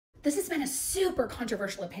This has been a super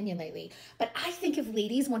controversial opinion lately, but I think if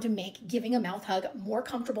ladies want to make giving a mouth hug more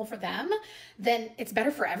comfortable for them, then it's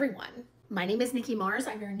better for everyone. My name is Nikki Mars.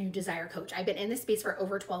 I'm your new desire coach. I've been in this space for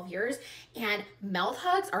over 12 years, and mouth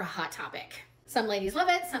hugs are a hot topic. Some ladies love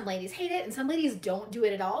it, some ladies hate it, and some ladies don't do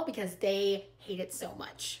it at all because they hate it so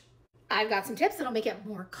much. I've got some tips that'll make it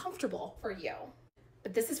more comfortable for you,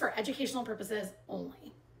 but this is for educational purposes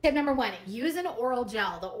only. Tip number 1, use an oral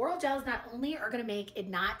gel. The oral gels not only are going to make it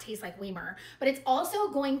not taste like Weimer, but it's also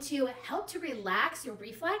going to help to relax your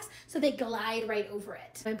reflex so they glide right over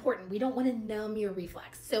it. Important, we don't want to numb your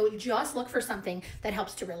reflex. So just look for something that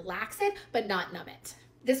helps to relax it, but not numb it.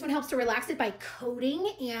 This one helps to relax it by coating,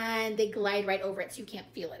 and they glide right over it so you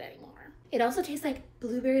can't feel it anymore. It also tastes like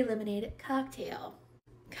blueberry lemonade cocktail.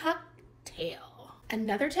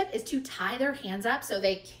 Another tip is to tie their hands up so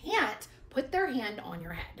they can't put their hand on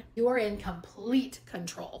your head. You're in complete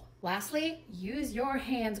control. Lastly, use your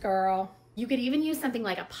hands, girl. You could even use something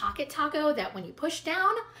like a pocket taco that when you push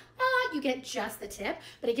down, you get just the tip,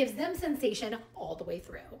 but it gives them sensation all the way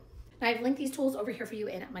through. Now I've linked these tools over here for you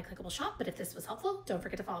in my clickable shop, but if this was helpful, don't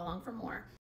forget to follow along for more.